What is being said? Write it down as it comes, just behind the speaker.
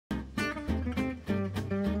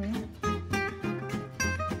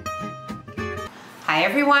Hi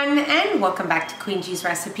everyone, and welcome back to Queen G's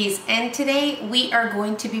Recipes, and today we are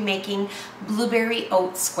going to be making blueberry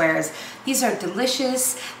oat squares. These are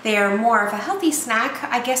delicious. They are more of a healthy snack,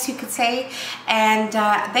 I guess you could say, and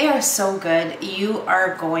they are so good. You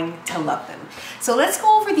are going to love them. So let's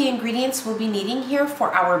go over the ingredients we'll be needing here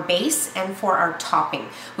for our base and for our topping,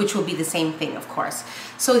 which will be the same thing, of course.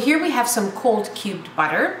 So here we have some cold cubed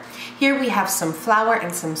butter. Here we have some flour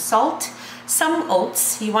and some salt. Some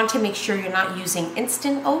oats. You want to make sure you're not using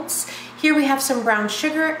instant oats. Here we have some brown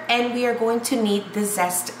sugar, and we are going to need the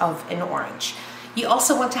zest of an orange. You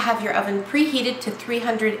also want to have your oven preheated to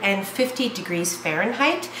 350 degrees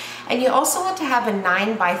Fahrenheit, and you also want to have a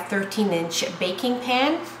 9 by 13 inch baking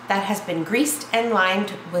pan that has been greased and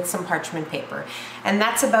lined with some parchment paper. And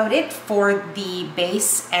that's about it for the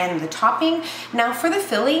base and the topping. Now for the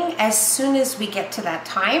filling, as soon as we get to that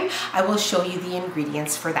time, I will show you the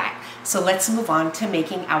ingredients for that. So let's move on to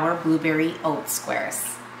making our blueberry oat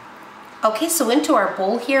squares. Okay, so into our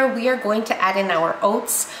bowl here, we are going to add in our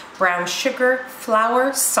oats, brown sugar,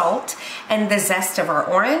 flour, salt, and the zest of our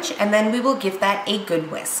orange, and then we will give that a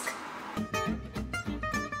good whisk.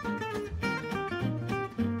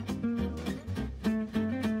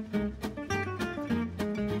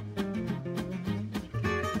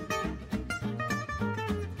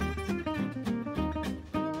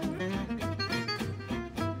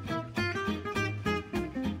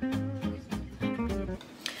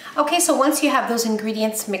 Okay, so once you have those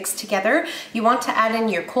ingredients mixed together, you want to add in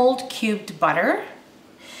your cold cubed butter.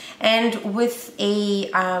 And with a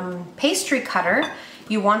pastry cutter,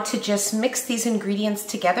 you want to just mix these ingredients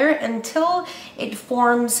together until it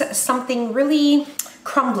forms something really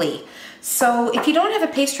crumbly. So if you don't have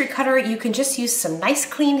a pastry cutter, you can just use some nice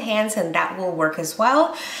clean hands and that will work as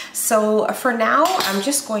well. So for now, I'm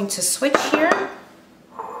just going to switch here.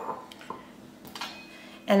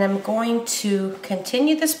 And I'm going to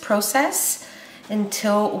continue this process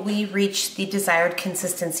until we reach the desired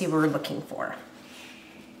consistency we're looking for.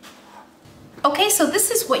 Okay, so this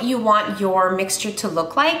is what you want your mixture to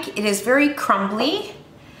look like. It is very crumbly.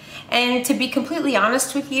 And to be completely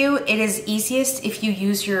honest with you, it is easiest if you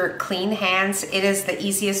use your clean hands. It is the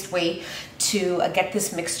easiest way to get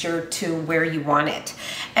this mixture to where you want it.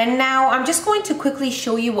 And now I'm just going to quickly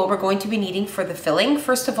show you what we're going to be needing for the filling.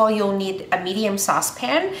 First of all, you'll need a medium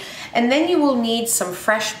saucepan, and then you will need some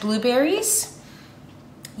fresh blueberries.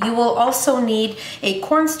 You will also need a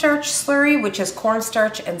cornstarch slurry, which is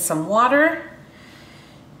cornstarch and some water.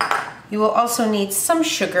 You will also need some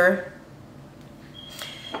sugar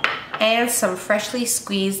and some freshly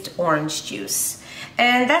squeezed orange juice.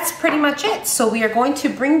 And that's pretty much it. So we are going to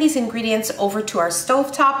bring these ingredients over to our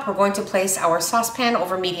stovetop. We're going to place our saucepan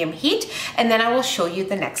over medium heat, and then I will show you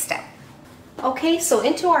the next step. Okay, so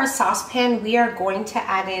into our saucepan, we are going to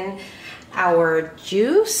add in our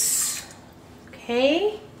juice,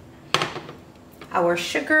 okay, our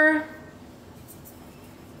sugar,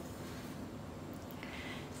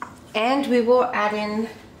 and we will add in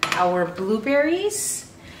our blueberries.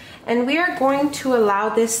 And we are going to allow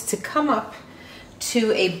this to come up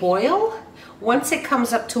to a boil. Once it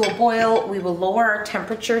comes up to a boil, we will lower our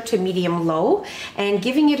temperature to medium-low, and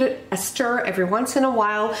giving it a stir every once in a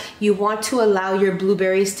while. You want to allow your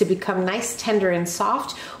blueberries to become nice, tender, and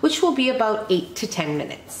soft, which will be about 8 to 10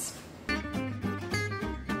 minutes.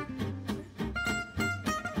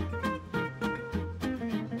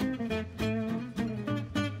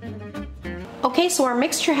 Okay, so our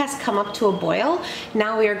mixture has come up to a boil.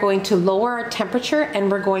 Now we are going to lower our temperature and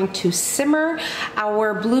we're going to simmer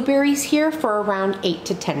our blueberries here for around 8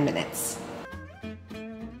 to 10 minutes.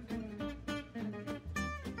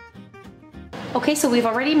 Okay, so we've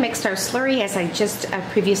already mixed our slurry as I just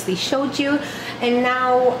previously showed you. And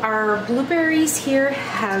now our blueberries here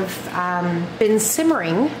have been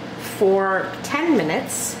simmering for 10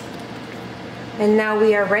 minutes. And now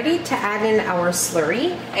we are ready to add in our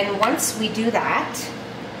slurry, and once we do that,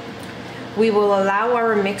 we will allow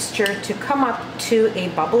our mixture to come up to a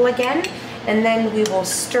bubble again, and then we will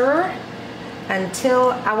stir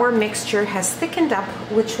until our mixture has thickened up,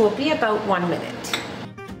 which will be about 1 minute.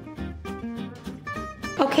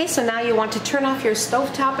 Okay, so now you want to turn off your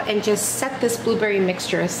stovetop and just set this blueberry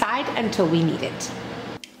mixture aside until we need it.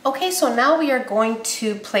 Okay, so now we are going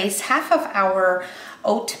to place half of our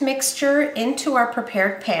oat mixture into our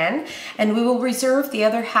prepared pan, and we will reserve the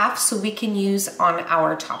other half so we can use on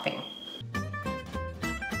our topping.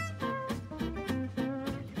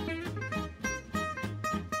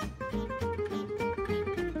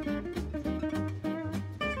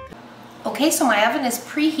 Okay, Okay, so my oven is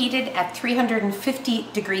preheated at 350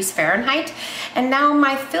 degrees Fahrenheit, and now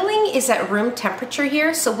my filling is at room temperature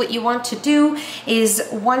here. So what you want to do is,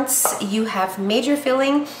 once you have made your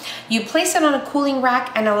filling, you place it on a cooling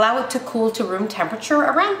rack and allow it to cool to room temperature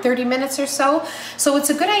around 30 minutes or so. So it's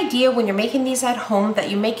a good idea when you're making these at home that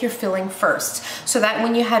you make your filling first, so that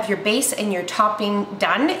when you have your base and your topping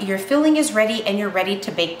done, your filling is ready and you're ready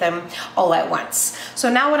to bake them all at once. So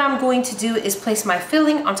now what I'm going to do is place my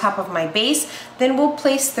filling on top of my base, then we'll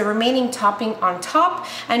place the remaining topping on top,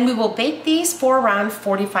 and we will bake these for around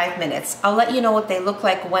 45 minutes. I'll let you know what they look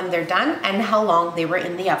like when they're done and how long they were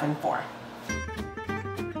in the oven for.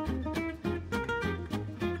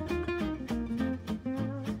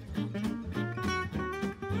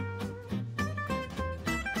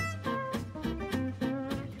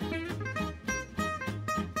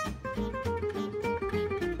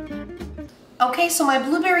 Okay, so my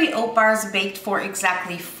blueberry oat bars baked for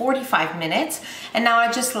exactly 45 minutes, and now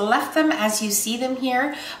I just left them as you see them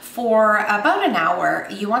here for about an hour.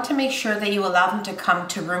 You want to make sure that you allow them to come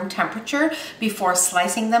to room temperature before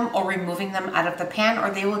slicing them or removing them out of the pan,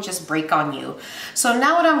 or they will just break on you. So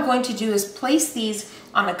now what I'm going to do is place these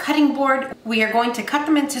on a cutting board. We are going to cut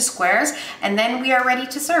them into squares, and then we are ready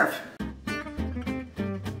to serve.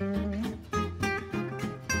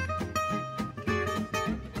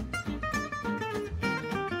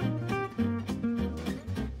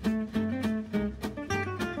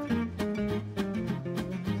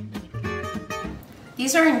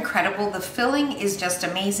 These are incredible. The filling is just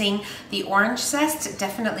amazing. The orange zest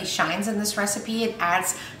definitely shines in this recipe. It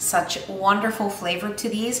adds such wonderful flavor to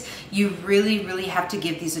these. You really have to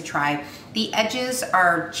give these a try. The edges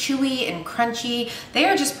are chewy and crunchy. They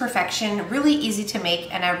are just perfection, really easy to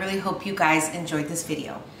make, and I really hope you guys enjoyed this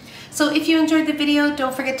video. So if you enjoyed the video,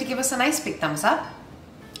 don't forget to give us a nice big thumbs up.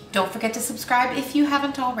 Don't forget to subscribe if you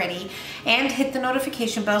haven't already, and hit the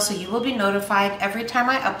notification bell so you will be notified every time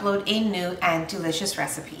I upload a new and delicious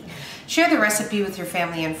recipe. Share the recipe with your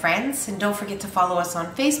family and friends, and don't forget to follow us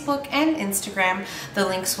on Facebook and Instagram. The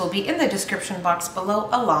links will be in the description box below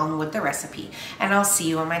along with the recipe. And I'll see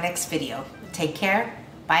you on my next video. Take care.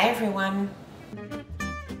 Bye everyone.